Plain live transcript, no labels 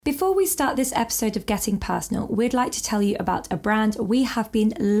Before we start this episode of Getting Personal, we'd like to tell you about a brand we have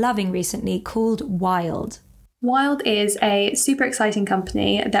been loving recently called Wild. Wild is a super exciting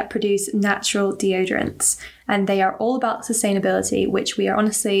company that produce natural deodorants, and they are all about sustainability, which we are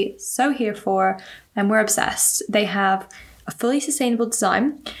honestly so here for, and we're obsessed. They have a fully sustainable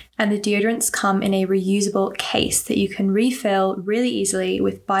design, and the deodorants come in a reusable case that you can refill really easily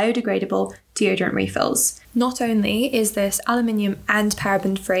with biodegradable deodorant refills. Not only is this aluminium and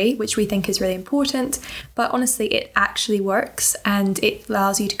paraben free, which we think is really important, but honestly it actually works and it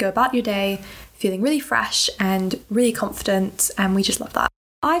allows you to go about your day feeling really fresh and really confident, and we just love that.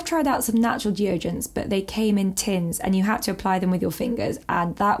 I've tried out some natural deodorants, but they came in tins and you had to apply them with your fingers,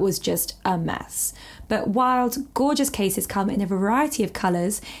 and that was just a mess. But Wild's gorgeous cases come in a variety of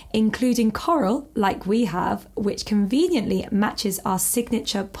colours, including coral, like we have, which conveniently matches our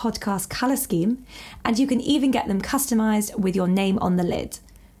signature podcast colour scheme, and you can even get them customised with your name on the lid.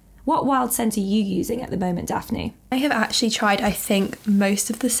 What Wild scent are you using at the moment, Daphne? I have actually tried, I think, most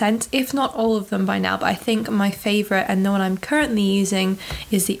of the scents, if not all of them by now, but I think my favourite and the one I'm currently using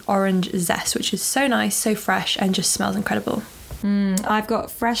is the Orange Zest, which is so nice, so fresh, and just smells incredible. I've got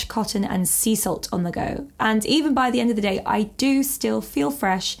fresh cotton and sea salt on the go. And even by the end of the day, I do still feel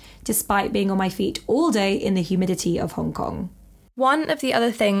fresh, despite being on my feet all day in the humidity of Hong Kong. One of the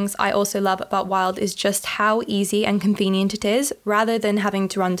other things I also love about Wild is just how easy and convenient it is. Rather than having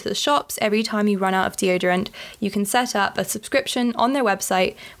to run to the shops every time you run out of deodorant, you can set up a subscription on their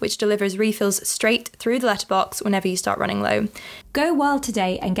website, which delivers refills straight through the letterbox whenever you start running low. Go Wild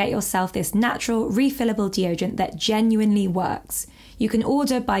today and get yourself this natural, refillable deodorant that genuinely works. You can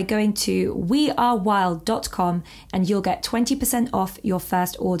order by going to wearewild.com and you'll get 20% off your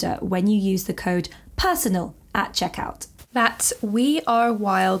first order when you use the code PERSONAL at checkout. That's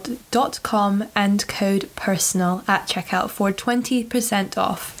wearewild.com and code PERSONAL at checkout for 20%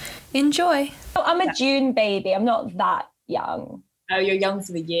 off. Enjoy. Oh, I'm a June baby. I'm not that young. Oh, you're young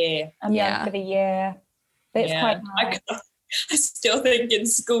for the year. I'm young for the year. But it's quite nice. I still think in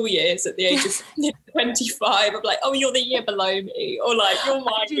school years at the age of 25, I'm like, oh, you're the year below me. Or like, you're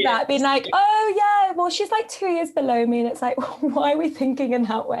my do year. that, being like, oh yeah, well, she's like 2 years below me. And it's like, why are we thinking in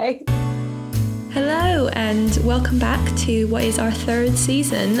that way? Hello and welcome back to what is our third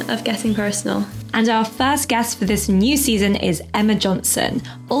season of Getting Personal. And our first guest for this new season is Emma Johnson,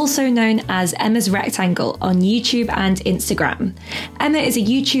 also known as Emma's Rectangle on YouTube and Instagram. Emma is a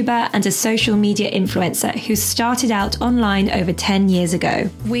YouTuber and a social media influencer who started out online over 10 years ago.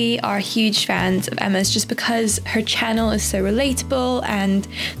 We are huge fans of Emma's just because her channel is so relatable, and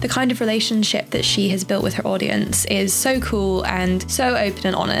the kind of relationship that she has built with her audience is so cool and so open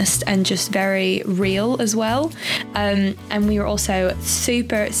and honest and just very real as well. And we were also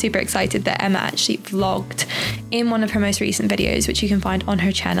super excited that Emma actually vlogged in one of her most recent videos, which you can find on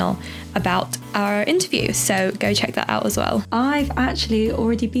her channel, about our interview. So go check that out as well. I've actually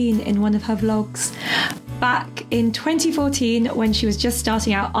already been in one of her vlogs. Back in 2014, when she was just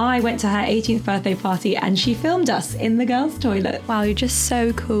starting out, I went to her 18th birthday party and she filmed us in the girls' toilet. Wow, you're just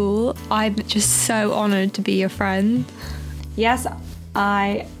so cool. I'm just so honoured to be your friend. Yes,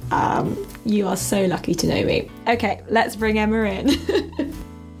 I am. You are so lucky to know me. Okay, let's bring Emma in.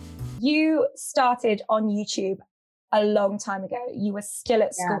 You started on YouTube a long time ago. You were still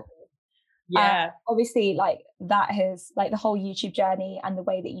at school. Yeah. Obviously, like that has, like the whole YouTube journey and the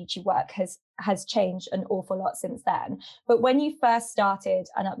way that YouTube work has changed an awful lot since then. But when you first started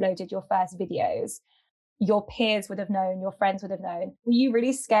and uploaded your first videos, your peers would have known, your friends would have known. Were you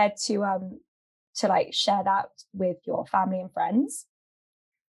really scared to like share that with your family and friends?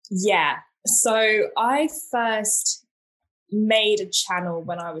 Yeah. So I first made a channel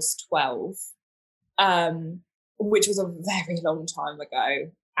when I was 12, which was a very long time ago.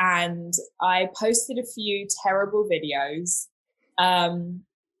 And I posted a few terrible videos and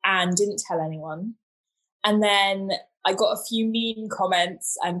didn't tell anyone. And then I got a few mean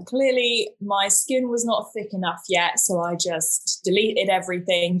comments, and clearly my skin was not thick enough yet. So I just deleted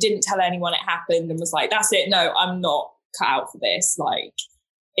everything, didn't tell anyone it happened, and was like, that's it. No, I'm not cut out for this. Like,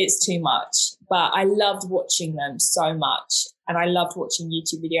 it's too much. But I loved watching them so much. And I loved watching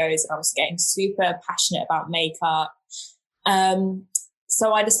YouTube videos, and I was getting super passionate about makeup.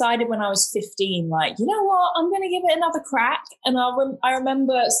 So I decided when I was 15, like, you know what, I'm going to give it another crack. And I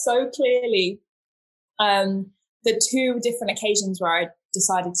remember so clearly the two different occasions where I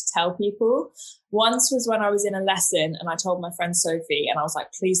decided to tell people. Once was when I was in a lesson and I told my friend Sophie, and I was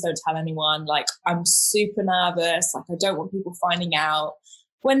like, please don't tell anyone. Like, I'm super nervous. Like, I don't want people finding out.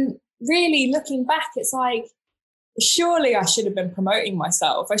 When really looking back, it's like, surely I should have been promoting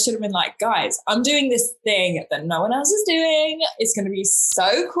myself. I should have been like, guys, I'm doing this thing that no one else is doing. It's going to be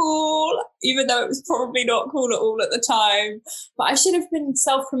so cool, even though it was probably not cool at all at the time. But I should have been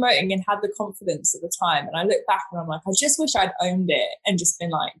self-promoting and had the confidence at the time. And I look back and I'm like, I just wish I'd owned it and just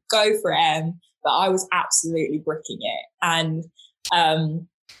been like, go for it, Em. But I was absolutely bricking it. And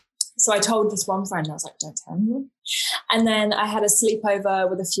so I told this one friend, I was like, don't tell anyone. And then I had a sleepover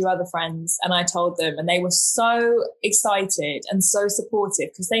with a few other friends and I told them, and they were so excited and so supportive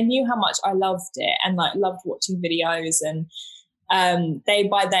because they knew how much I loved it and like loved watching videos. And they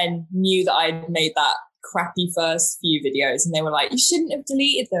by then knew that I'd made that crappy first few videos, and they were like, you shouldn't have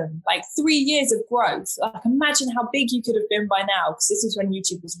deleted them. Like 3 years of growth. Like imagine how big you could have been by now, because this was when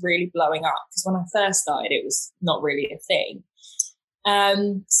YouTube was really blowing up, because when I first started, it was not really a thing.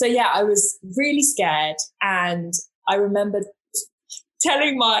 So yeah, I was really scared, and I remember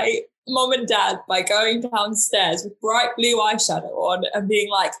telling my mom and dad by going downstairs with bright blue eyeshadow on and being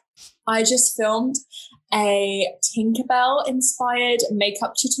like, I just filmed a Tinkerbell inspired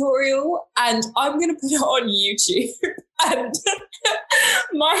makeup tutorial and I'm going to put it on YouTube. And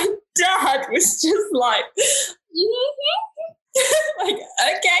my dad was just like, like,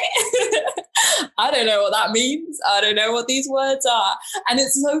 okay. I don't know what that means. I don't know what these words are. And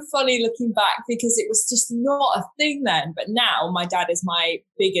it's so funny looking back because it was just not a thing then. But now my dad is my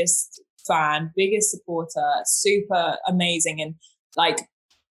biggest fan, biggest supporter, super amazing, and like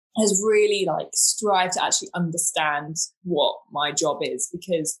has really like strived to actually understand what my job is,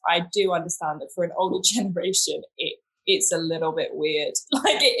 because I do understand that for an older generation, it's a little bit weird.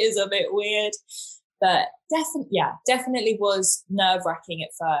 Like it is a bit weird. But definitely was nerve-wracking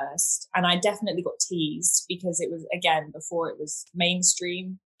at first. And I definitely got teased because it was, again, before it was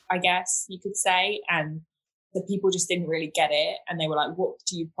mainstream, I guess you could say. And the people just didn't really get it. And they were like, what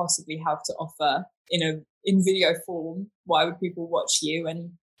do you possibly have to offer in video form? Why would people watch you?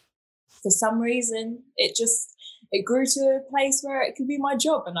 And for some reason, it grew to a place where it could be my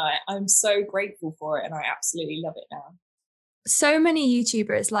job. And I'm so grateful for it. And I absolutely love it now. So many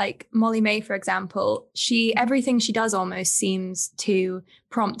YouTubers, like Molly-Mae, for example, everything she does almost seems to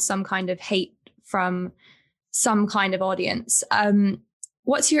prompt some kind of hate from some kind of audience.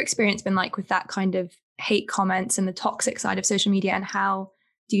 What's your experience been like with that kind of hate comments and the toxic side of social media, and how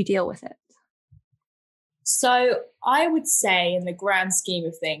do you deal with it? So I would say, in the grand scheme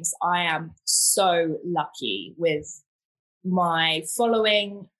of things, I am so lucky with my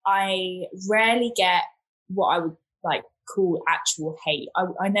following. I rarely get what I would like call actual hate.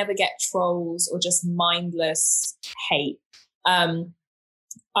 I never get trolls or just mindless hate. I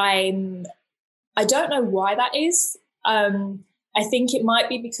don't know why that is. I think it might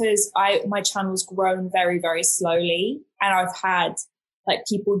be because my channel's grown very, very slowly, and I've had like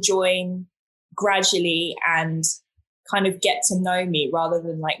people join gradually and kind of get to know me, rather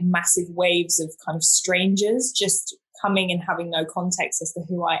than like massive waves of kind of strangers just coming and having no context as to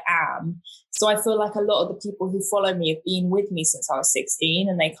who I am. So I feel like a lot of the people who follow me have been with me since I was 16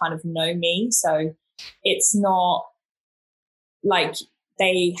 and they kind of know me. So it's not like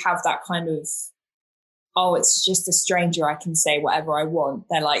they have that kind of, oh, it's just a stranger, I can say whatever I want.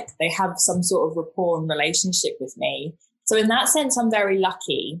 They're like, they have some sort of rapport and relationship with me. So in that sense, I'm very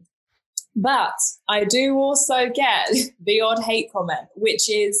lucky. But I do also get the odd hate comment, which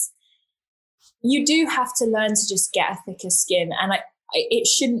is, you do have to learn to just get a thicker skin. And it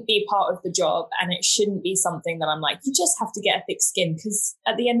shouldn't be part of the job, and it shouldn't be something that I'm like, you just have to get a thick skin, because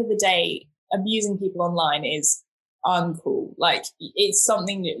at the end of the day, abusing people online is uncool. Like, it's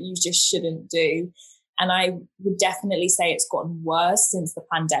something that you just shouldn't do. And I would definitely say it's gotten worse since the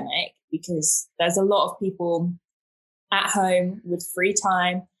pandemic, because there's a lot of people at home with free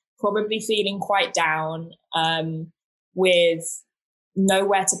time, probably feeling quite down, with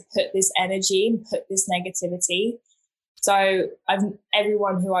nowhere to put this energy and put this negativity. So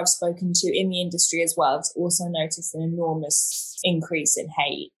everyone who I've spoken to in the industry as well has also noticed an enormous increase in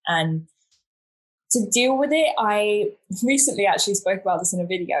hate. And to deal with it, I recently actually spoke about this in a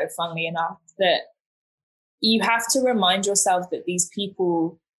video, funnily enough, that you have to remind yourself that these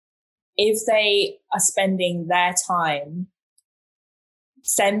people, if they are spending their time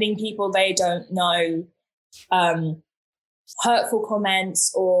sending people they don't know hurtful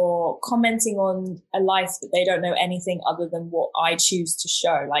comments or commenting on a life that they don't know anything other than what I choose to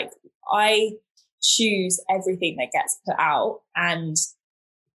show. Like, I choose everything that gets put out. And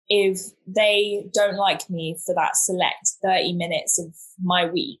if they don't like me for that select 30 minutes of my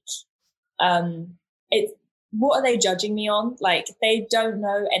week, what are they judging me on? Like, they don't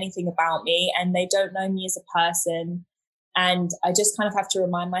know anything about me and they don't know me as a person. And I just kind of have to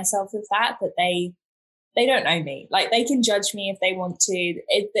remind myself of that they they don't know me. Like, they can judge me if they want to.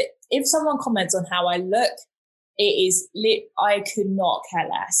 If someone comments on how I look, it is I could not care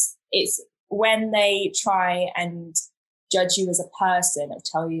less. It's when they try and judge you as a person or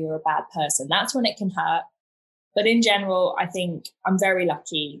tell you you're a bad person, that's when it can hurt. But in general, I think I'm very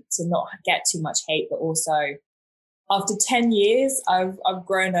lucky to not get too much hate, but also after 10 years, I've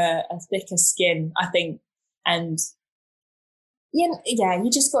grown a thicker skin, I think. And you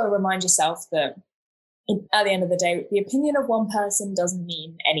just got to remind yourself that at the end of the day, the opinion of one person doesn't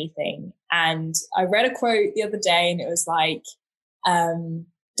mean anything. And I read a quote the other day, and it was like,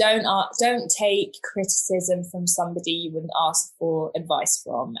 don't take criticism from somebody you wouldn't ask for advice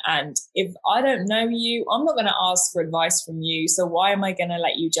from. And if I don't know you, I'm not going to ask for advice from you. So why am I going to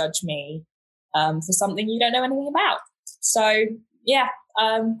let you judge me for something you don't know anything about? So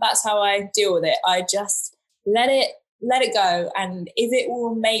that's how I deal with it. I just let it go. And if it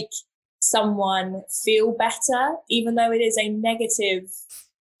will make someone feel better, even though it is a negative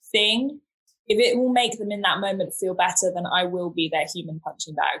thing, if it will make them in that moment feel better, then I will be their human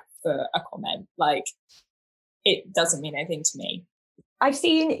punching bag for a comment. Like, it doesn't mean anything to me. I've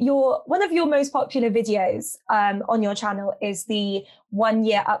seen one of your most popular videos on your channel is the 1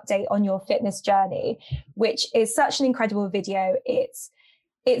 year update on your fitness journey, which is such an incredible video. It's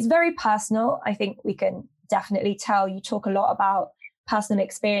very personal. I think we can definitely tell you talk a lot about personal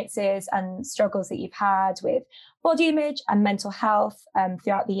experiences and struggles that you've had with body image and mental health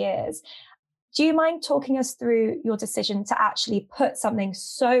throughout the years. Do you mind talking us through your decision to actually put something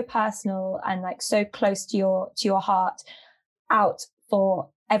so personal and like so close to your heart out for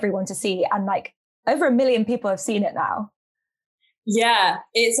everyone to see? And like over 1 million people have seen it now. Yeah,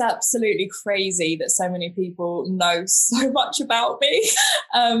 it's absolutely crazy that so many people know so much about me.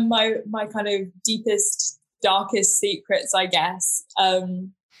 My kind of deepest, darkest secrets, I guess.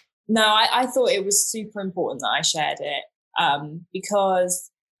 I thought it was super important that I shared it because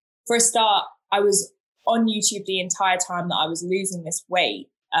for a start, I was on YouTube the entire time that I was losing this weight.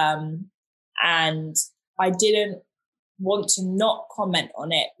 And I didn't want to not comment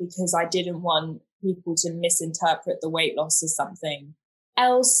on it because I didn't want people to misinterpret the weight loss as something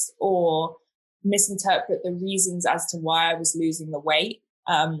else or misinterpret the reasons as to why I was losing the weight.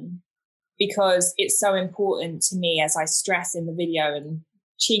 Because it's so important to me, as I stress in the video, and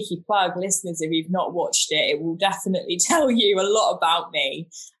cheeky plug, listeners, if you've not watched it, it will definitely tell you a lot about me.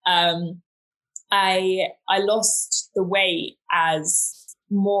 I lost the weight as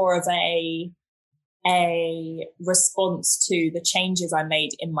more of a response to the changes I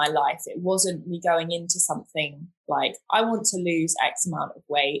made in my life. It wasn't me going into something like, I want to lose X amount of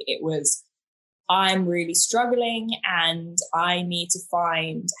weight. It was, I'm really struggling and I need to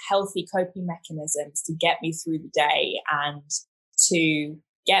find healthy coping mechanisms to get me through the day and to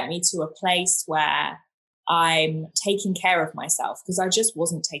get me to a place where I'm taking care of myself, because I just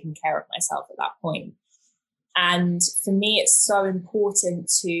wasn't taking care of myself at that point. And for me, it's so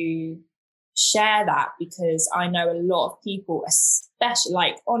important to share that because I know a lot of people, especially,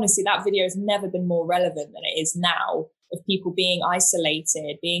 like, honestly, that video has never been more relevant than it is now, of people being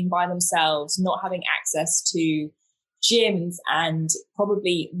isolated, being by themselves, not having access to gyms and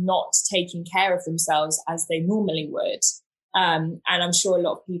probably not taking care of themselves as they normally would. And I'm sure a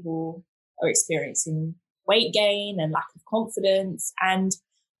lot of people are experiencing weight gain and lack of confidence. And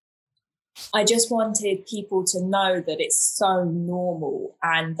I just wanted people to know that it's so normal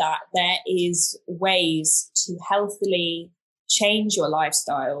and that there is ways to healthily change your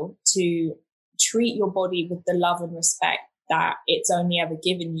lifestyle, to treat your body with the love and respect that it's only ever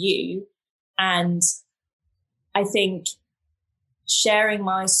given you. And I think sharing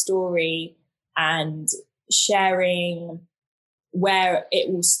my story and sharing where it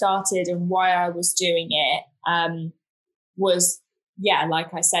all started and why I was doing it was,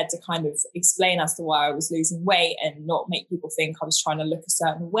 like I said, to kind of explain as to why I was losing weight and not make people think I was trying to look a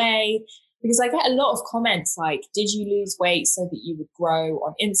certain way. Because I get a lot of comments like, did you lose weight so that you would grow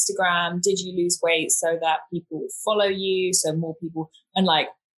on Instagram? Did you lose weight so that people would follow you? So more people, and like,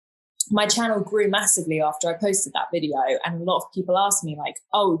 my channel grew massively after I posted that video. And a lot of people asked me like,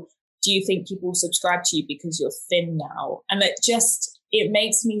 oh, do you think people subscribe to you because you're thin now? And it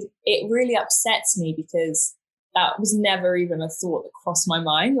really upsets me because that was never even a thought that crossed my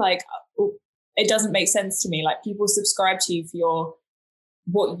mind. Like, it doesn't make sense to me. Like, people subscribe to you for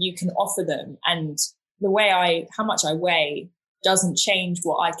what you can offer them. And how much I weigh doesn't change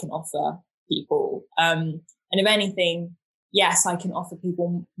what I can offer people. And if anything, yes, I can offer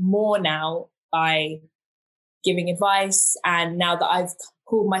people more now by giving advice. And now that I've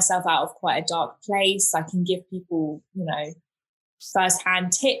pulled myself out of quite a dark place, I can give people,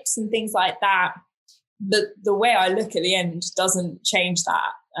 firsthand tips and things like that. the way I look at the end doesn't change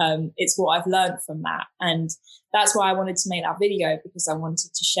that. It's what I've learned from that. And that's why I wanted to make that video, because I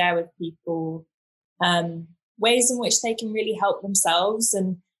wanted to share with people ways in which they can really help themselves.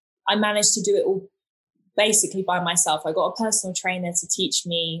 And I managed to do it all basically by myself. I got a personal trainer to teach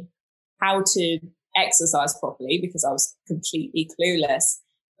me how to exercise properly, because I was completely clueless.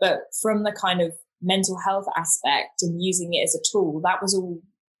 But from the kind of mental health aspect and using it as a tool, that was all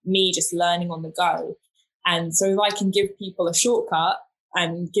me just learning on the go. And so if I can give people a shortcut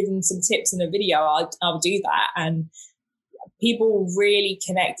and give them some tips in a video, I'll do that. And people really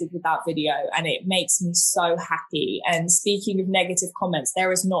connected with that video, and it makes me so happy. And speaking of negative comments,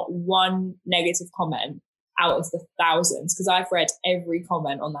 there is not one negative comment out of the thousands, because I've read every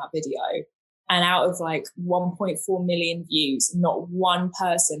comment on that video. And out of like 1.4 million views, not one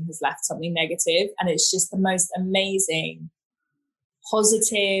person has left something negative. And it's just the most amazing,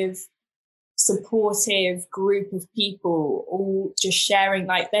 positive, supportive group of people, all just sharing.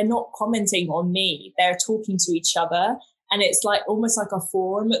 Like, they're not commenting on me, they're talking to each other. And it's like almost like a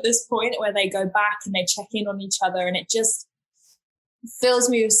forum at this point, where they go back and they check in on each other. And it just fills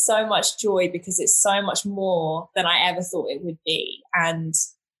me with so much joy, because it's so much more than I ever thought it would be. And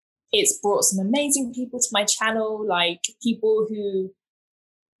it's brought some amazing people to my channel, like people who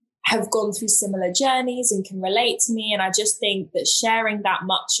have gone through similar journeys and can relate to me. And I just think that sharing that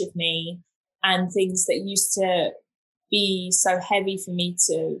much of me and things that used to be so heavy for me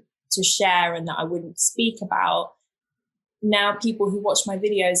to share and that I wouldn't speak about, now people who watch my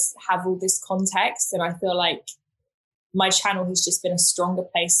videos have all this context. And I feel like my channel has just been a stronger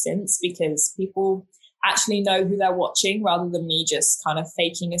place since, because people actually know who they're watching, rather than me just kind of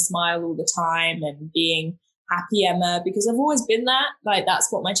faking a smile all the time and being happy Emma, because I've always been that. Like,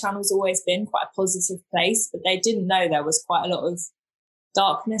 that's what my channel's always been, quite a positive place. But they didn't know there was quite a lot of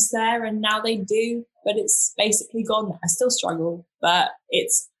darkness there, and now they do. But it's basically gone. I still struggle, but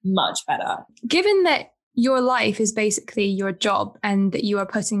it's much better. Given that your life is basically your job, and that you are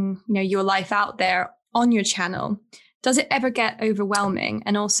putting, your life out there on your channel, does it ever get overwhelming?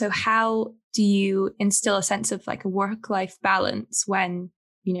 And also, how do you instill a sense of like a work-life balance when,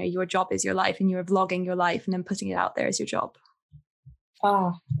 your job is your life and you're vlogging your life and then putting it out there as your job?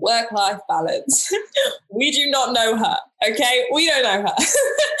 Work-life balance. We do not know her. Okay. We don't know her.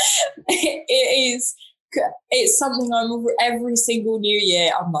 It's something every single new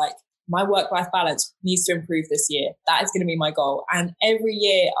year, I'm like, my work-life balance needs to improve this year. That is going to be my goal. And every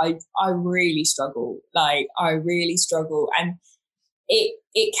year I really struggle. Like, I really struggle. And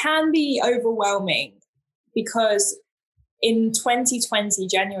it can be overwhelming, because in 2020,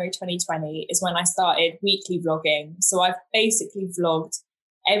 January 2020 is when I started weekly vlogging. So I've basically vlogged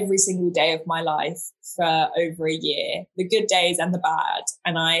every single day of my life for over a year, the good days and the bad.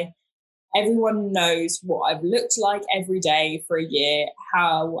 And everyone knows what I've looked like every day for a year,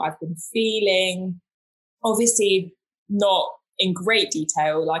 how I've been feeling. Obviously not in great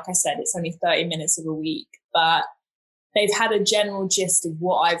detail. Like I said, it's only 30 minutes of a week, but they've had a general gist of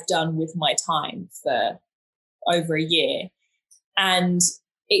what I've done with my time for over a year. And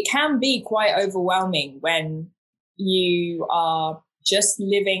it can be quite overwhelming when you are just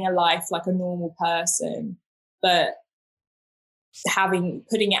living a life like a normal person, but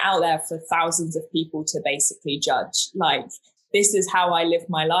putting it out there for thousands of people to basically judge. Like, this is how I live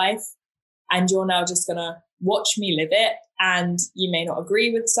my life, and you're now just gonna watch me live it. And you may not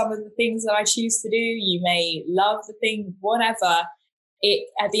agree with some of the things that I choose to do. You may love the thing, whatever.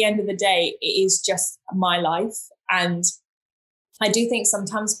 At the end of the day, it is just my life. And I do think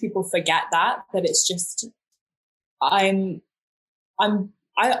sometimes people forget that it's just, to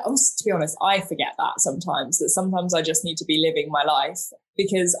be honest, I forget that sometimes I just need to be living my life,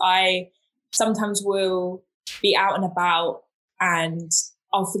 because I sometimes will be out and about and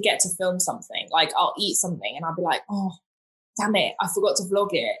I'll forget to film something. Like, I'll eat something and I'll be like, oh, damn it, I forgot to vlog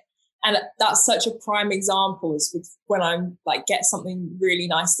it. And that's such a prime example, is with when I'm like, get something really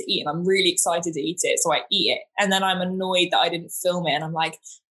nice to eat and I'm really excited to eat it. So I eat it, and then I'm annoyed that I didn't film it. And I'm like,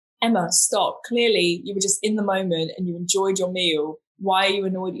 Emma, stop. Clearly you were just in the moment and you enjoyed your meal. Why are you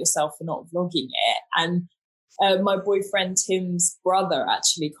annoyed at yourself for not vlogging it? And my boyfriend Tim's brother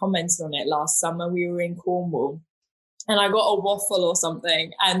actually commented on it last summer. We were in Cornwall and I got a waffle or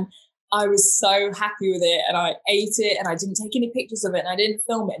something, and I was so happy with it, and I ate it and I didn't take any pictures of it and I didn't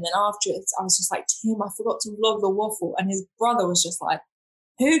film it. And then afterwards I was just like, Tim, I forgot to vlog the waffle. And his brother was just like,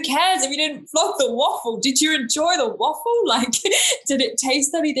 who cares if you didn't vlog the waffle? Did you enjoy the waffle? Like, did it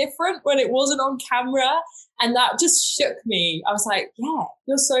taste any different when it wasn't on camera? And that just shook me. I was like, yeah,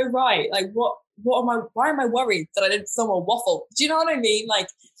 you're so right. Like, why am I worried that I didn't film a waffle? Do you know what I mean? Like,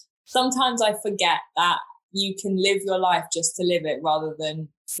 sometimes I forget that you can live your life just to live it rather than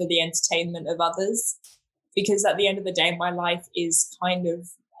for the entertainment of others. Because at the end of the day, my life is kind of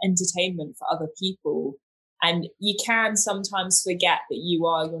entertainment for other people. And you can sometimes forget that you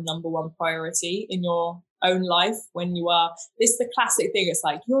are your number one priority in your own life when you are, this is the classic thing. It's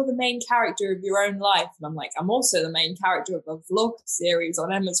like, you're the main character of your own life. And I'm like, I'm also the main character of a vlog series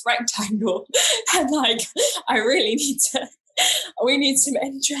on Emma's Rectangle. And like, we need some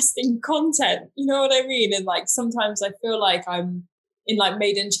interesting content. You know what I mean? And like, sometimes I feel like I'm in like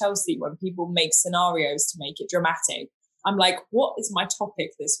Made in Chelsea when people make scenarios to make it dramatic. I'm like, what is my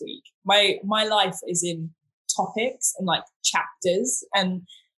topic this week? My life is in topics and like chapters, and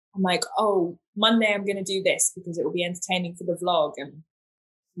I'm like, oh, Monday I'm going to do this because it will be entertaining for the vlog, and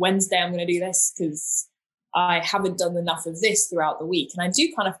Wednesday I'm going to do this because I haven't done enough of this throughout the week. And I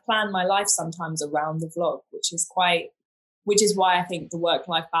do kind of plan my life sometimes around the vlog, which is why I think the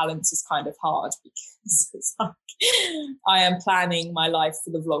work-life balance is kind of hard, because it's like I am planning my life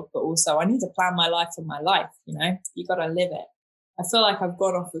for the vlog, but also I need to plan my life for my life, you know? You got to live it. I feel like I've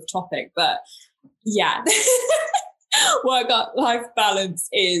gone off the topic, but yeah. Work-life balance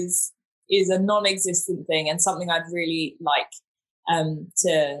is a non-existent thing and something I'd really like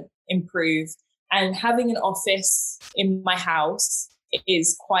to improve. And having an office in my house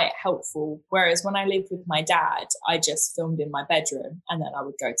is quite helpful. Whereas when I lived with my dad, I just filmed in my bedroom and then I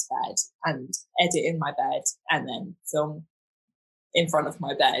would go to bed and edit in my bed and then film in front of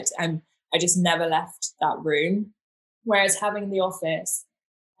my bed. And I just never left that room. Whereas having the office,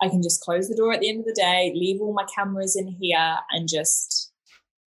 I can just close the door at the end of the day, leave all my cameras in here and just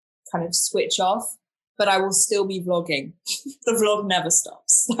kind of switch off. But I will still be vlogging. The vlog never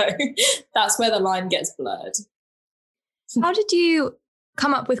stops. So that's where the line gets blurred. How did you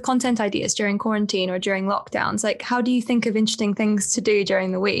come up with content ideas during quarantine or during lockdowns? Like, how do you think of interesting things to do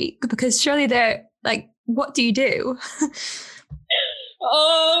during the week? Because surely they're like, what do you do?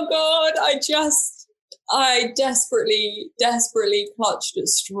 Oh God, I desperately clutched at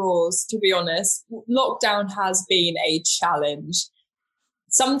straws, to be honest. Lockdown has been a challenge.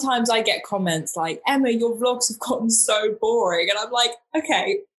 Sometimes I get comments like, Emma, your vlogs have gotten so boring. And I'm like,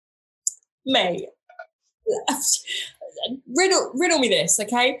 okay, mate, riddle me this,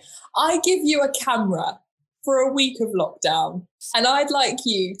 okay? I give you a camera for a week of lockdown and I'd like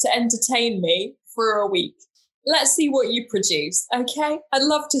you to entertain me for a week. Let's see what you produce, okay? I'd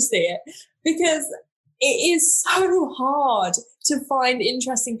love to see it, because it is so hard to find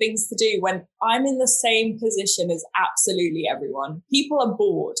interesting things to do when I'm in the same position as absolutely everyone. People are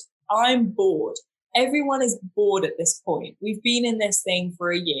bored. I'm bored. Everyone is bored at this point. We've been in this thing for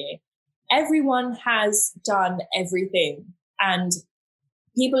a year. Everyone has done everything and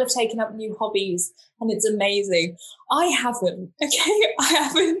people have taken up new hobbies and it's amazing. I haven't, okay?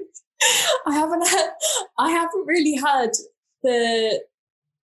 I haven't really had the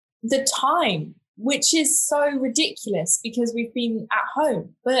time, which is so ridiculous because we've been at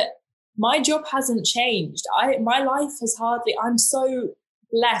home, but my job hasn't changed. My life has I'm so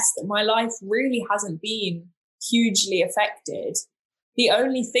blessed that my life really hasn't been hugely affected. The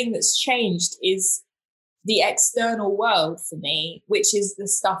only thing that's changed is the external world for me, which is the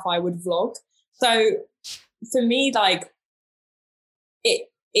stuff I would vlog. So for me, like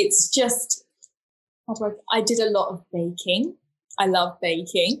it's just, I did a lot of baking. I love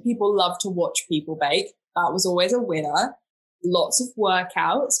baking. People love to watch people bake. That was always a winner. Lots of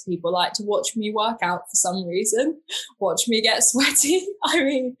workouts. People like to watch me work out for some reason, watch me get sweaty. I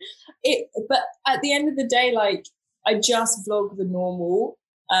mean, but at the end of the day, like, I just vlog the normal.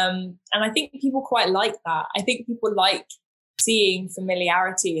 And I think people quite like that. I think people like seeing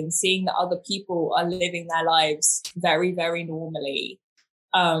familiarity and seeing that other people are living their lives very, very normally.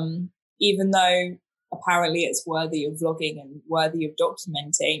 Even though apparently it's worthy of vlogging and worthy of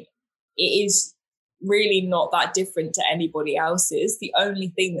documenting, it is really not that different to anybody else's. The only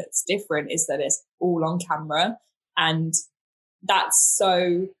thing that's different is that it's all on camera. And that's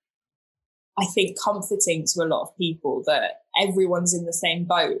so, I think, comforting to a lot of people that everyone's in the same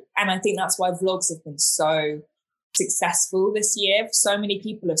boat. And I think that's why vlogs have been so successful this year. So many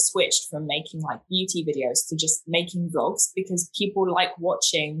people have switched from making like beauty videos to just making vlogs because people like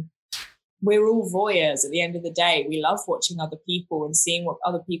watching. We're all voyeurs at the end of the day. We love watching other people and seeing what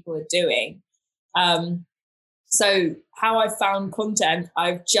other people are doing. So how I found content,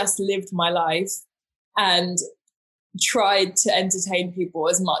 I've just lived my life and tried to entertain people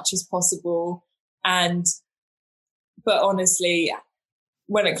as much as possible. But honestly,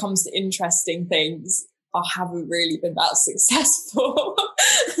 when it comes to interesting things, I haven't really been that successful.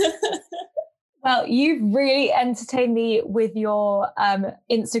 Well, you've really entertained me with your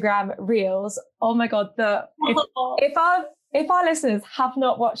Instagram reels. Oh my God. If our listeners have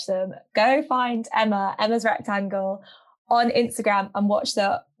not watched them, go find Emma's Rectangle on Instagram and watch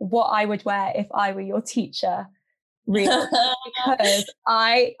the What I Would Wear If I Were Your Teacher reel. Because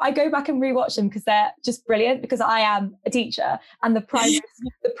I go back and rewatch them because they're just brilliant, because I am a teacher, and the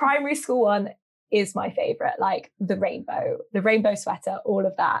primary school one is my favorite, like the rainbow sweater, all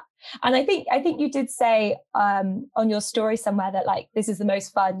of that. And I think you did say on your story somewhere that like this is the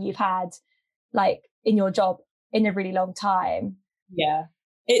most fun you've had like in your job in a really long time. Yeah,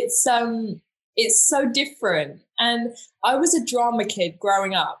 it's so different. And I was a drama kid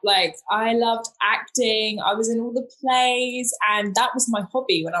growing up. Like I loved acting. I was in all the plays, and that was my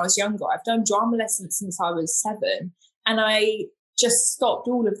hobby when I was younger. I've done drama lessons since I was 7, and I just stopped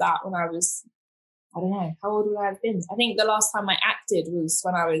all of that when I was, I don't know, how old would I have been? I think the last time I acted was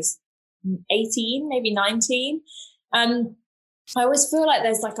when I was 18, maybe 19. And I always feel like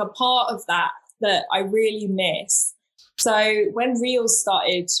there's like a part of that I really miss. So when Reels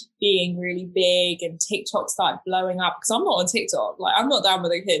started being really big and TikTok started blowing up, because I'm not on TikTok, like I'm not down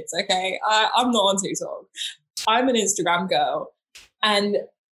with the kids, okay? I'm not on TikTok. I'm an Instagram girl. And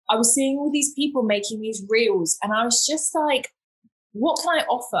I was seeing all these people making these Reels, and I was just like, what can I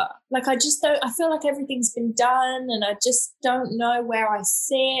offer? Like, I feel like everything's been done, and I just don't know where I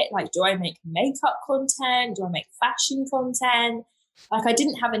sit. Like, do I make makeup content? Do I make fashion content? Like, I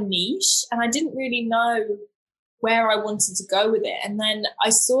didn't have a niche, and I didn't really know where I wanted to go with it. And then I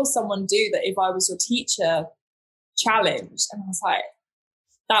saw someone do the If I Was Your Teacher challenge, and I was like,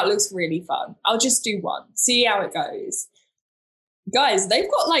 that looks really fun. I'll just do one, see how it goes. Guys, they've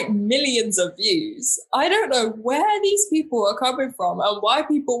got like millions of views. I don't know where these people are coming from and why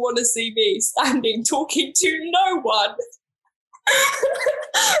people want to see me standing talking to no one.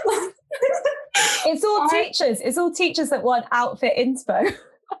 It's all teachers. It's all teachers that want outfit inspo.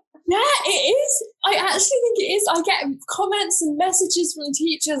 Yeah, it is. I actually think it is. I get comments and messages from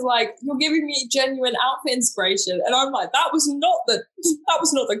teachers like, you're giving me genuine outfit inspiration. And I'm like, that was not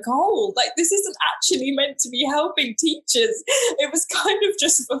the goal. Like, this isn't actually meant to be helping teachers. It was kind of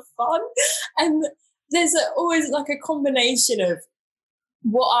just for fun. And there's always like a combination of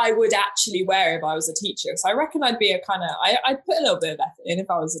what I would actually wear if I was a teacher. So I reckon I'd be I'd put a little bit of effort in if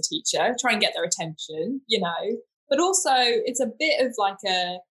I was a teacher, try and get their attention, you know. But also it's a bit of like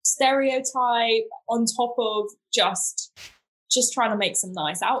a stereotype on top of just trying to make some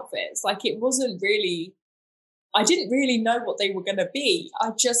nice outfits. Like, it wasn't really, I didn't really know what they were going to be. I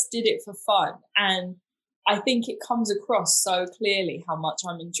just did it for fun. And I think it comes across so clearly how much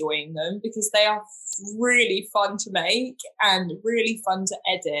I'm enjoying them, because they are really fun to make and really fun to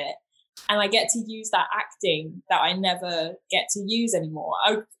edit. And I get to use that acting that I never get to use anymore.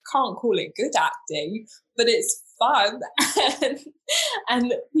 I can't call it good acting, but it's fun.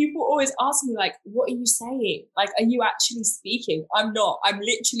 And people always ask me, like, what are you saying? Like, are you actually speaking? I'm not. I'm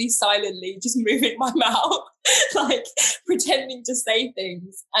literally silently just moving my mouth, like pretending to say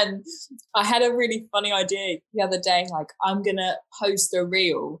things. And I had a really funny idea the other day, like, I'm going to post a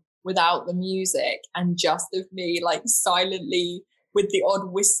reel without the music and just of me, like, silently with the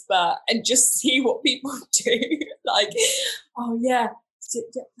odd whisper, and just see what people do. Like, oh yeah,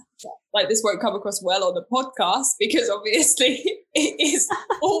 like, this won't come across well on the podcast because obviously it is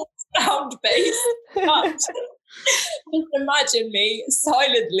all sound based. But just imagine me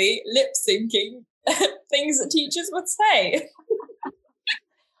silently lip syncing things that teachers would say.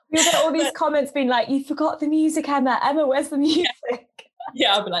 You'll get all these comments being like, you forgot the music, Emma. Emma, where's the music?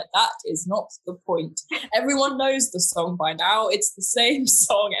 Yeah, I'll be like, that is not the point. Everyone knows the song by now. It's the same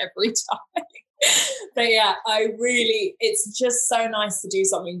song every time. But yeah, it's just so nice to do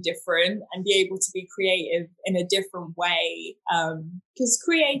something different and be able to be creative in a different way. Because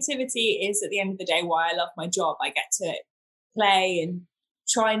creativity is, at the end of the day, why I love my job. I get to play and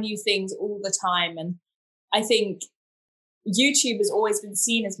try new things all the time. And I think YouTube has always been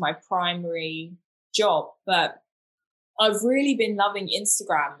seen as my primary job, but I've really been loving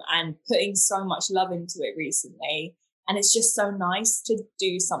Instagram and putting so much love into it recently. And it's just so nice to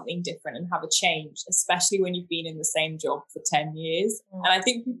do something different and have a change, especially when you've been in the same job for 10 years. And I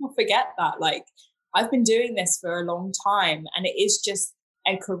think people forget that. Like, I've been doing this for a long time, and it is just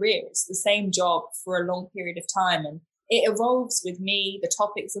a career. It's the same job for a long period of time. And it evolves with me. The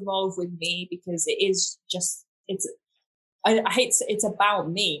topics evolve with me, because it is just, it's about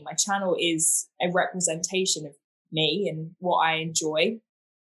me. My channel is a representation of me and what I enjoy.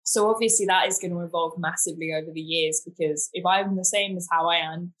 So obviously that is going to evolve massively over the years, because if I'm the same as how I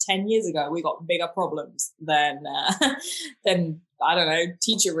am 10 years ago, we got bigger problems than I don't know,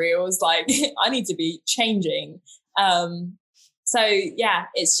 teacher reels. Like I need to be changing. So yeah,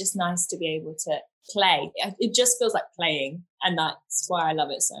 it's just nice to be able to play. It just feels like playing, and that's why I love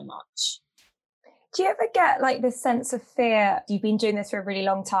it so much. Do you ever get like this sense of fear? You've been doing this for a really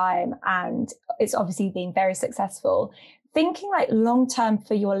long time and it's obviously been very successful. Thinking like long term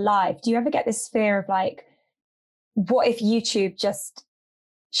for your life, do you ever get this fear of like, what if YouTube just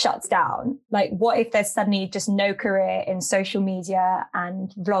shuts down? Like, what if there's suddenly just no career in social media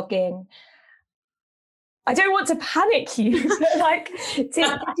and vlogging? I don't want to panic you, but like,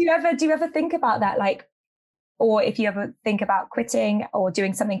 do you ever think about that? Like, or if you ever think about quitting or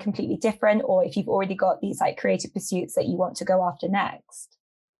doing something completely different, or if you've already got these like creative pursuits that you want to go after next?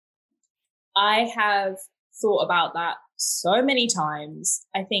 I have thought about that so many times.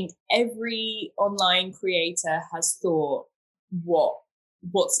 I think every online creator has thought,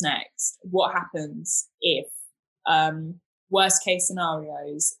 what's next? What happens if, worst case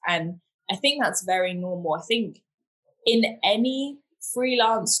scenarios? And I think that's very normal. I think in any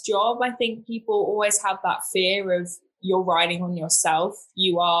freelance job, I think people always have that fear of you're riding on yourself.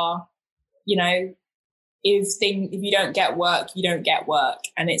 You are, you know, if you don't get work, you don't get work,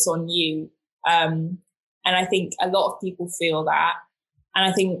 and it's on you. And I think a lot of people feel that. And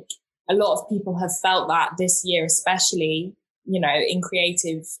I think a lot of people have felt that this year, especially, you know, in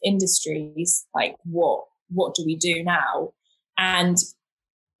creative industries, like what do we do now? And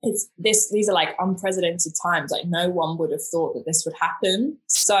these are like unprecedented times. Like no one would have thought that this would happen.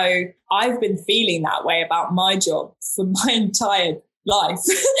 So I've been feeling that way about my job for my entire life.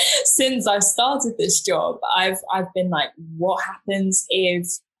 Since I started this job, I've been like, what happens if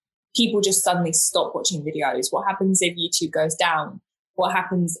people just suddenly stop watching videos? What happens if YouTube goes down? What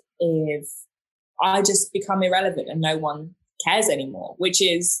happens if I just become irrelevant and no one cares anymore? Which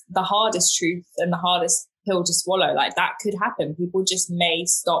is the hardest truth and the hardest pill to swallow. Like that could happen. People just may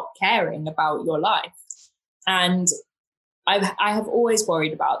stop caring about your life. And I have always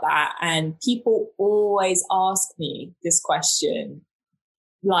worried about that. And people always ask me this question,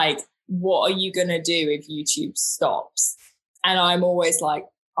 like, what are you going to do if YouTube stops? And I'm always like,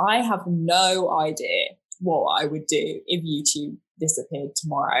 I have no idea what I would do if YouTube disappeared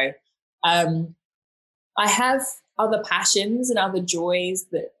tomorrow. I have other passions and other joys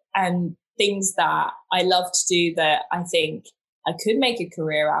and things that I love to do that I think I could make a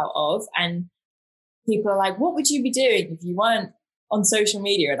career out of. And people are like, what would you be doing if you weren't on social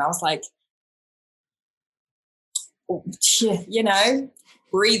media? And I was like, you know,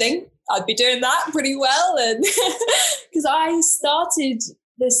 breathing. I'd be doing that pretty well. And because I started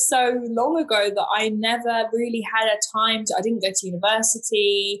this so long ago that I never really had a time I didn't go to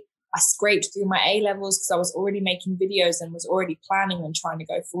university. I scraped through my A-levels because I was already making videos and was already planning on trying to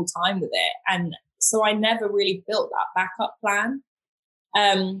go full time with it. And so I never really built that backup plan.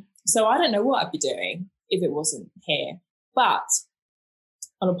 So I don't know what I'd be doing if it wasn't here. But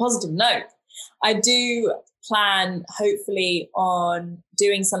on a positive note, I do plan hopefully on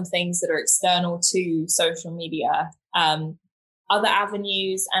doing some things that are external to social media, other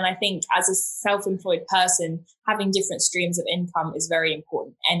avenues. And I think as a self-employed person, having different streams of income is very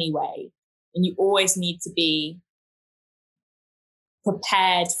important anyway. And you always need to be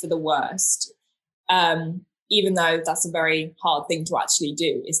prepared for the worst. Even though that's a very hard thing to actually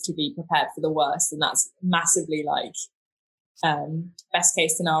do, is to be prepared for the worst. And that's massively like best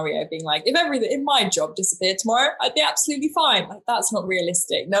case scenario, being like, if my job disappeared tomorrow, I'd be absolutely fine. Like that's not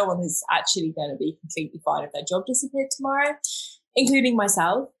realistic. No one is actually going to be completely fine if their job disappeared tomorrow, including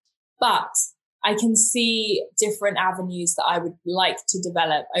myself. But I can see different avenues that I would like to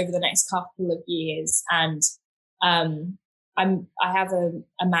develop over the next couple of years. And I have a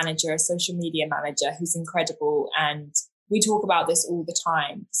manager, a social media manager, who's incredible. And we talk about this all the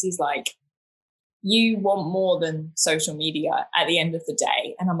time, because he's like, you want more than social media at the end of the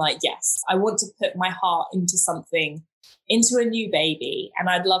day. And I'm like, yes, I want to put my heart into something, into a new baby. And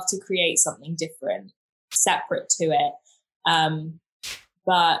I'd love to create something different, separate to it.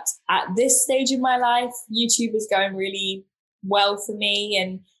 But at this stage in my life, YouTube is going really well for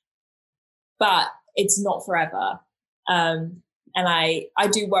me, but it's not forever. And I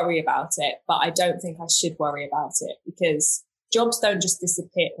do worry about it, but I don't think I should worry about it, because jobs don't just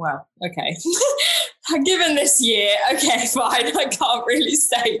disappear. Well, okay. Given this year, okay, fine. I can't really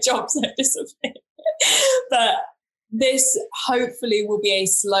say jobs don't disappear. But this hopefully will be a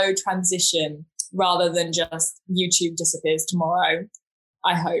slow transition rather than just YouTube disappears tomorrow.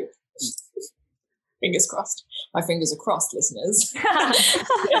 I hope. Fingers crossed. My fingers are crossed, listeners.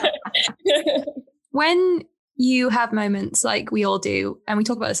 When you have moments like we all do, and we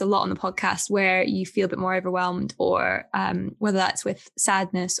talk about this a lot on the podcast, where you feel a bit more overwhelmed, or whether that's with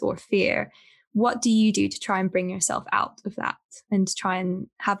sadness or fear, what do you do to try and bring yourself out of that and to try and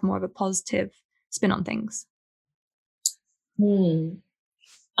have more of a positive spin on things?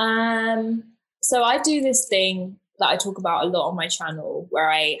 So I do this thing that I talk about a lot on my channel,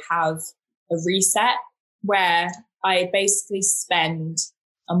 where I have a reset, where I basically spend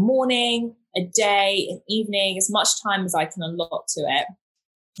a morning, a day, an evening, as much time as I can allot to it.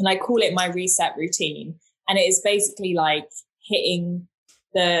 And I call it my reset routine. And it is basically like hitting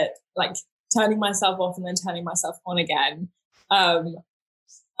turning myself off and then turning myself on again.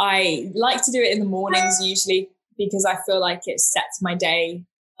 I like to do it in the mornings usually, because I feel like it sets my day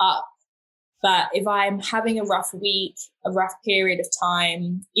up. But if I'm having a rough week, a rough period of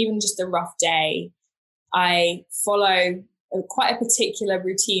time, even just a rough day, I follow quite a particular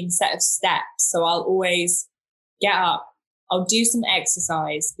routine set of steps. So I'll always get up, I'll do some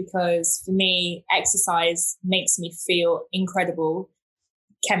exercise, because for me, exercise makes me feel incredible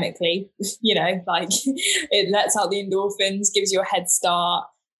chemically, like it lets out the endorphins, gives you a head start.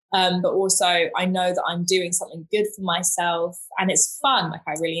 But also I know that I'm doing something good for myself and it's fun. Like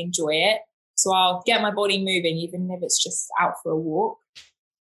I really enjoy it. So I'll get my body moving, even if it's just out for a walk.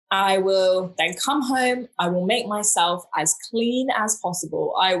 I will then come home. I will make myself as clean as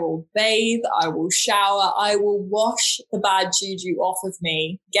possible. I will bathe. I will shower. I will wash the bad juju off of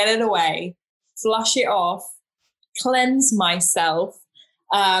me, get it away, flush it off, cleanse myself.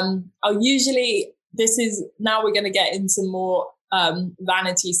 I'll usually, now we're going to get into more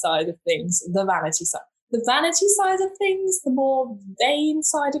vanity side of things, the vanity side of things, the more vain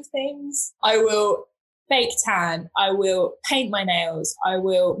side of things. I will fake tan. I will paint my nails. I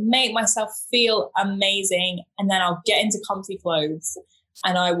will make myself feel amazing. And then I'll get into comfy clothes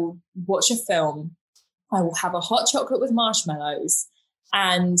and I will watch a film. I will have a hot chocolate with marshmallows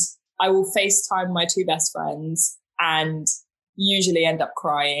and I will FaceTime my two best friends and usually end up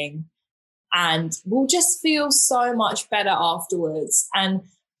crying. And we'll just feel so much better afterwards. And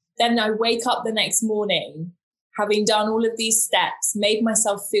then I wake up the next morning, having done all of these steps, made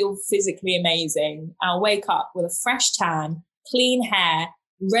myself feel physically amazing. I'll wake up with a fresh tan, clean hair,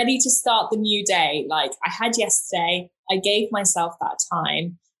 ready to start the new day. Like I had yesterday, I gave myself that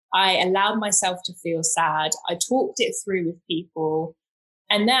time. I allowed myself to feel sad. I talked it through with people.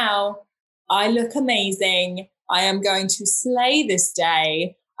 And now I look amazing. I am going to slay this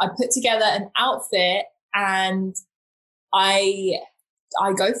day. I put together an outfit and I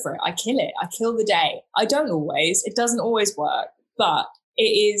go for it. I kill it. I kill the day. I don't always. It doesn't always work, but it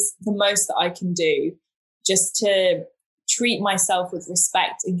is the most that I can do just to treat myself with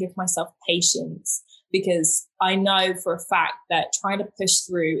respect and give myself patience, because I know for a fact that trying to push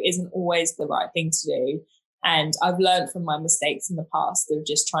through isn't always the right thing to do. And I've learned from my mistakes in the past of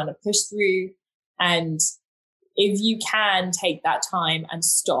just trying to push through. And if you can take that time and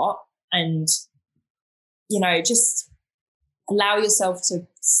stop and, just allow yourself to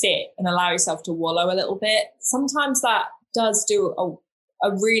sit and allow yourself to wallow a little bit, sometimes that does do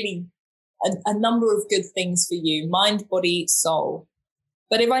a number of good things for you, mind, body, soul.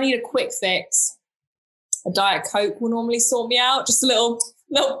 But if I need a quick fix, a Diet Coke will normally sort me out, just a little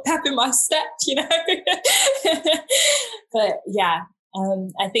pep in my step, But yeah,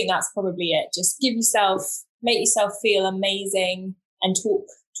 I think that's probably it. Just make yourself feel amazing and talk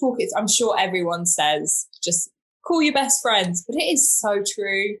it. I'm sure everyone says, just call your best friends, but it is so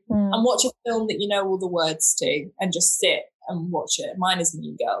true. And watch a film that you know all the words to and just sit and watch it. Mine is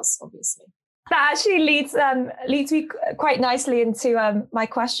Mean Girls, obviously. That actually leads me quite nicely into my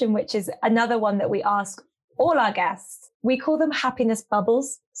question, which is another one that we ask all our guests. We call them happiness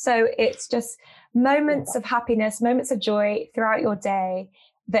bubbles. So it's just moments of happiness, moments of joy throughout your day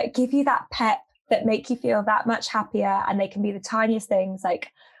that give you that pep, that make you feel that much happier. And they can be the tiniest things.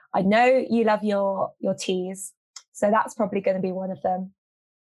 Like, I know you love your teas, so that's probably going to be one of them.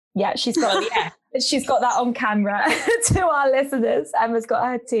 Yeah, she's got that on camera to our listeners. Emma's got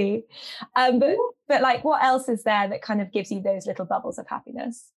her tea. But like, what else is there that kind of gives you those little bubbles of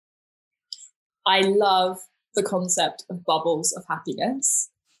happiness? I love the concept of bubbles of happiness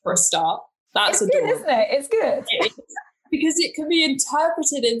for a start. That's adorable. Good, isn't it? It's good. Because it can be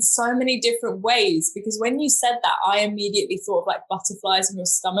interpreted in so many different ways. Because when you said that, I immediately thought of like butterflies in your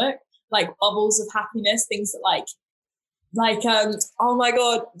stomach, like bubbles of happiness, things that like like oh my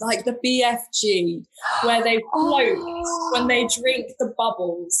god, like the BFG, where they float when they drink the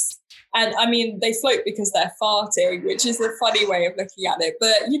bubbles. And I mean, they float because they're farting, which is a funny way of looking at it.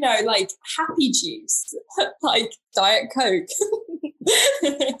 But, you know, like happy juice, like Diet Coke.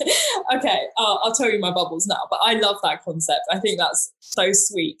 Okay, I'll tell you my bubbles now. But I love that concept. I think that's so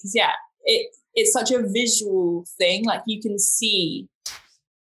sweet. Because, yeah, it's such a visual thing. Like you can see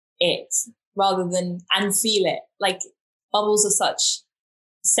it rather than, and feel it. Like bubbles are such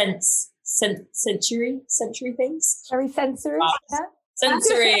sensory things. Very sensory, yeah.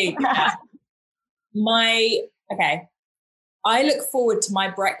 Sensory. Yeah. I look forward to my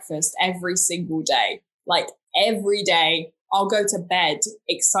breakfast every single day. Like every day I'll go to bed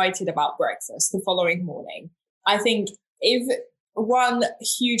excited about breakfast the following morning. I think one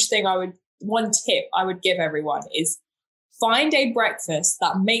tip I would give everyone is find a breakfast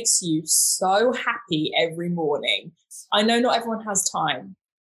that makes you so happy every morning. I know not everyone has time,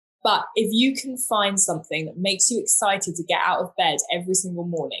 but if you can find something that makes you excited to get out of bed every single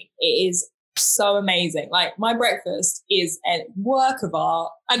morning, it is so amazing. Like my breakfast is a work of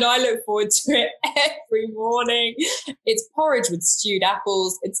art and I look forward to it every morning. It's porridge with stewed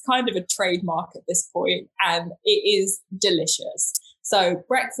apples. It's kind of a trademark at this point and it is delicious. So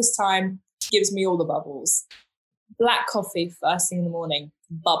breakfast time gives me all the bubbles. Black coffee first thing in the morning,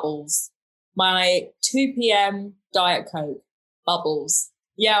 bubbles. My 2 p.m. Diet Coke, bubbles.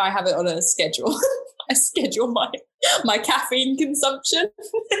 Yeah, I have it on a schedule. I schedule my caffeine consumption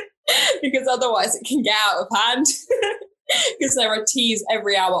because otherwise it can get out of hand because there are teas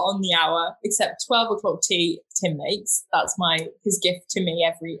every hour on the hour, except 12 o'clock tea Tim makes. That's his gift to me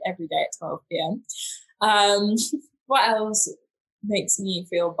every day at 12 p.m. What else makes me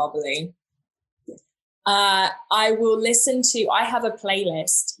feel bubbly? I have a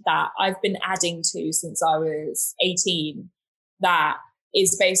playlist that I've been adding to since I was 18 that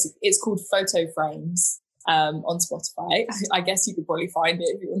is it's called Photo Frames on Spotify. I guess you could probably find it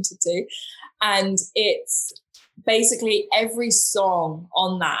if you wanted to. And it's basically every song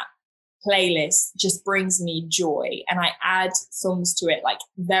on that playlist just brings me joy. And I add songs to it like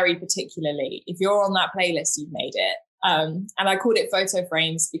very particularly. If you're on that playlist, you've made it. And I called it Photo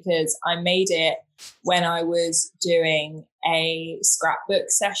Frames because I made it when I was doing a scrapbook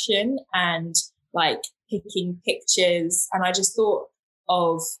session and like picking pictures. And I just thought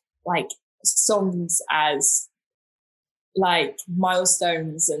of like songs as like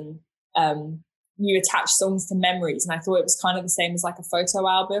milestones and you attach songs to memories. And I thought it was kind of the same as like a photo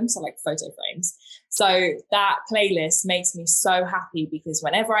album. So like photo frames. So that playlist makes me so happy because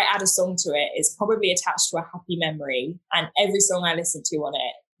whenever I add a song to it, it's probably attached to a happy memory. And every song I listen to on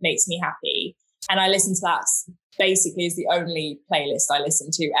it makes me happy. And I listen to that basically is the only playlist I listen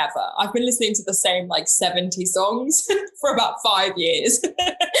to ever. I've been listening to the same like 70 songs for about 5 years,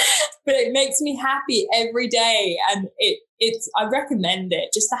 but it makes me happy every day. And I recommend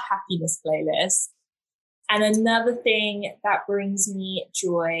it, just a happiness playlist. And another thing that brings me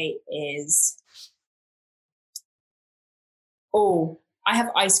joy is, I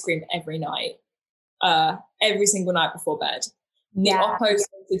have ice cream every night, every single night before bed. The Oppo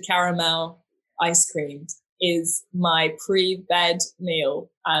salted caramel ice cream is my pre-bed meal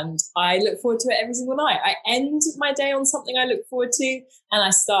and I look forward to it every single night. I end my day on something I look forward to and I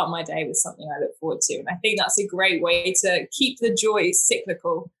start my day with something I look forward to. And I think that's a great way to keep the joy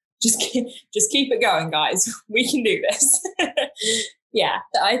cyclical. Just keep it going, guys. We can do this. Yeah,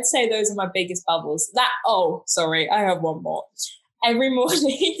 I'd say those are my biggest bubbles. I have one more. Every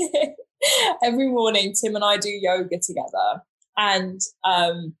morning, Tim and I do yoga together. And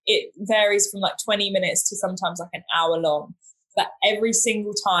it varies from like 20 minutes to sometimes like an hour long. But every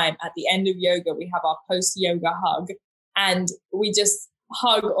single time at the end of yoga, we have our post-yoga hug and we just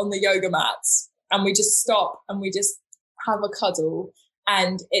hug on the yoga mats and we just stop and we just have a cuddle.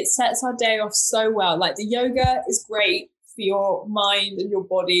 And it sets our day off so well. Like the yoga is great for your mind and your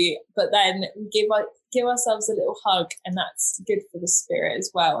body, but then we give ourselves a little hug and that's good for the spirit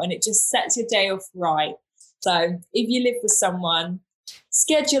as well. And it just sets your day off right. So if you live with someone,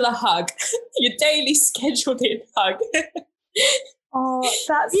 schedule a hug, your daily scheduled in hug. Oh,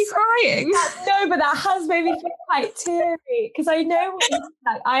 that's you crying? No, but that has made me feel quite teary because I know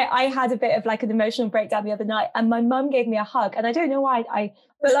like, I had a bit of like an emotional breakdown the other night, and my mum gave me a hug, and I don't know why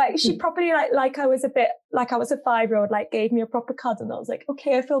but like she probably like I was a bit like I was a 5-year-old, like gave me a proper cuddle, and I was like,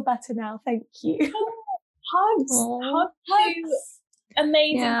 okay, I feel better now, thank you. Hugs,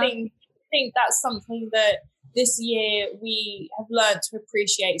 amazing thing. I think that's something that this year we have learned to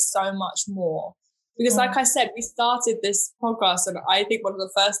appreciate so much more. Because like I said, we started this podcast and I think one of the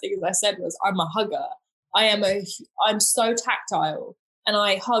first things I said was, I'm a hugger. I'm so tactile, and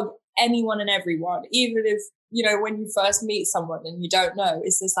I hug anyone and everyone, even if, you know, when you first meet someone and you don't know,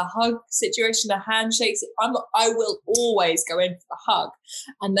 is this a hug situation, a handshake? I will always go in for the hug,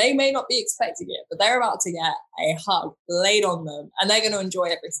 and they may not be expecting it, but they're about to get a hug laid on them, and they're going to enjoy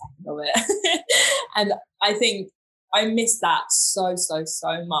every second of it. And I think I miss that so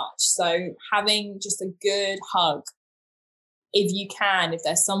much. So having just a good hug, if you can, if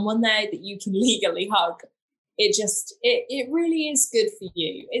there's someone there that you can legally hug, it really is good for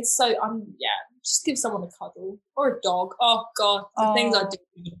you. It's so, just give someone a cuddle or a dog. Oh God, the things I do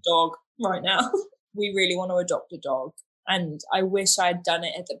with a dog right now. We really want to adopt a dog, and I wish I'd done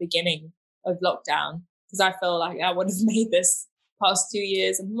it at the beginning of lockdown, because I feel like I would have made this past 2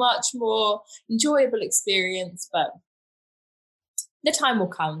 years a much more enjoyable experience. But the time will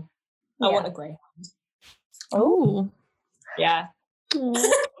come. I want a greyhound. Oh, yeah. Ooh,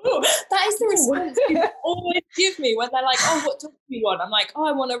 that is the response you always give me when they're like, oh, what dog do you want? I'm like, oh,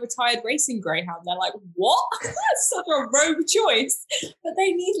 I want a retired racing greyhound. They're like, what? That's such a rogue choice. But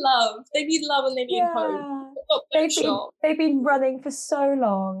they need love. They need love, and they need home. They've been running for so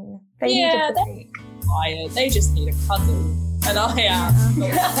long. They need a break. They're tired. They just need a cuddle. And I am.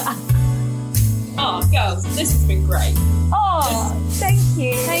 Oh, girls, this has been great. Oh, thank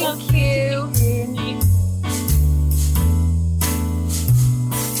you. Thank you.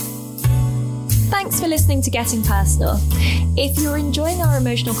 Thanks for listening to Getting Personal. If you're enjoying our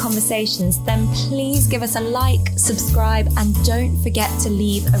emotional conversations, then please give us a like, subscribe, and don't forget to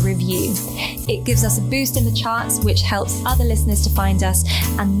leave a review. It gives us a boost in the charts, which helps other listeners to find us.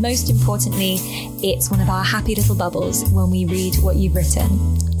 And most importantly, it's one of our happy little bubbles when we read what you've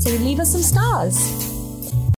written. So leave us some stars.